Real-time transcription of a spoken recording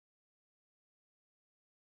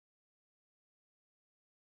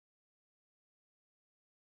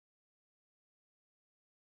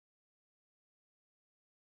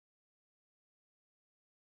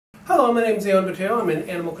Hello, my name is I'm an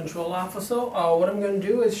animal control officer. What I'm going to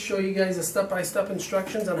do is show you guys a step-by-step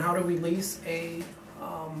instructions on how to release a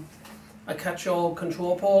Ketch All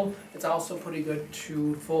Control Pole. It's also pretty good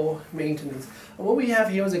for maintenance. And what we have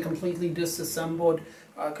here is a completely disassembled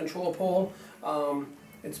control pole.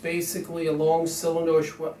 It's basically a long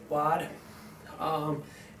cylinderish rod.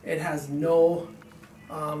 It has no,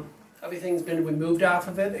 everything's been removed off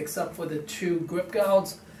of it except for the two grip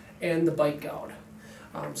guards and the bite guard.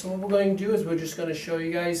 So what we're going to do is we're just going to show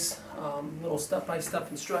you guys little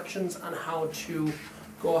step-by-step instructions on how to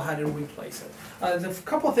go ahead and replace it. The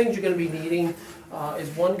couple of things you're going to be needing is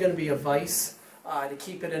one going to be a vise to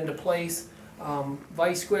keep it into place,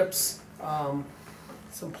 vise grips,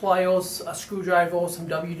 some pliers, a screwdriver, some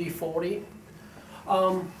WD-40,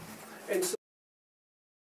 and so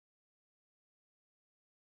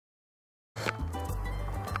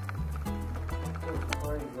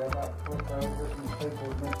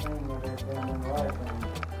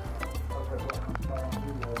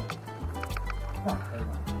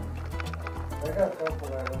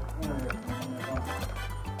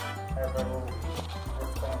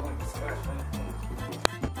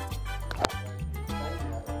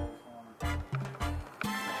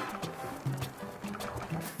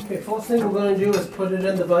okay, first thing we're going to do is put it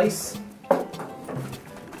in the vise.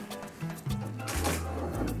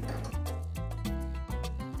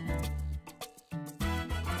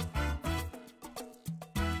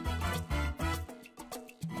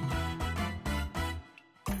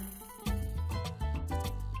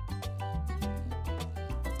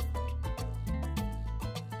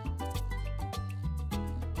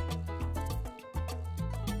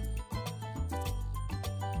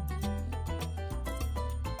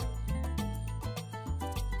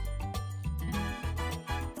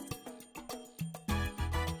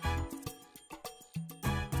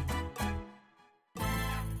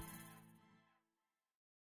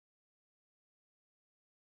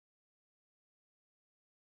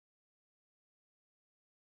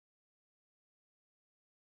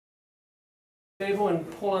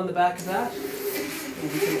 And pull on the back of that,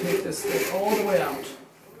 and we can take this thing all the way out.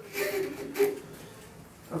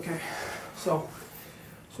 Okay, so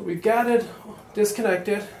we've got it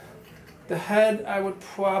disconnected. The head, I would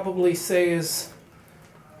probably say, is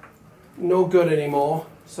no good anymore.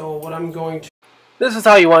 So what I'm going to... This is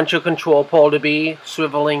how you want your control pole to be,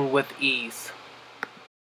 swiveling with ease.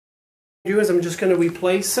 What I'm going to do is I'm just going to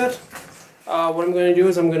replace it. What I'm going to do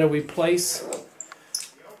is I'm going to replace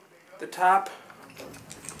the top.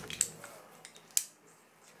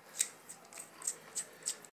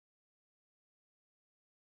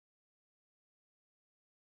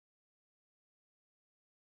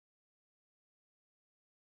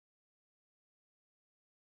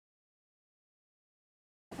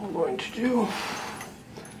 I'm going to do,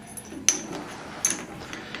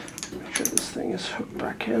 make sure this thing is hooked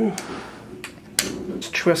back in. Let's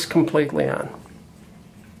twist completely on.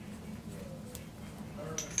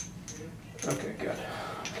 Okay, good.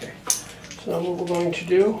 Okay, so now what we're going to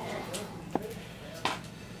do,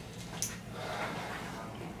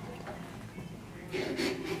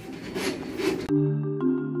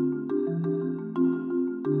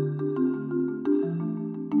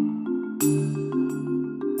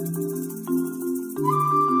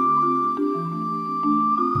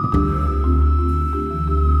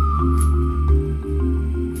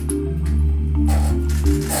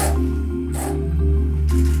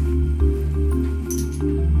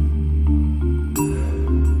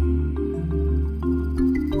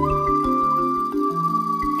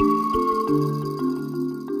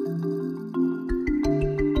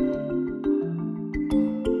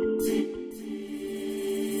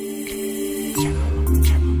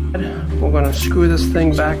 we're going to screw this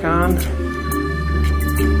thing back on.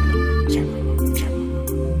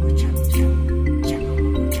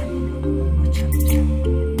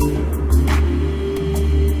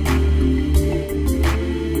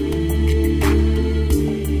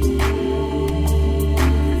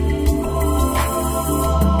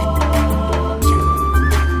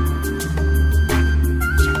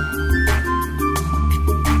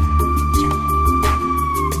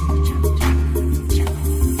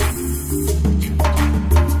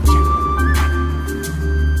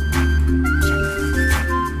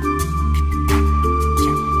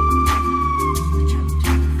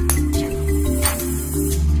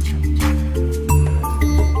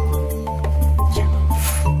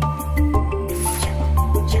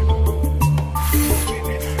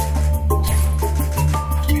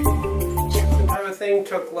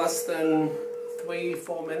 Took less than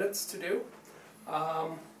 3-4 minutes to do.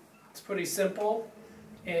 It's pretty simple,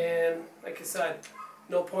 and like I said,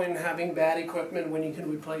 No point in having bad equipment when you can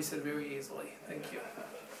replace it very easily. Thank you.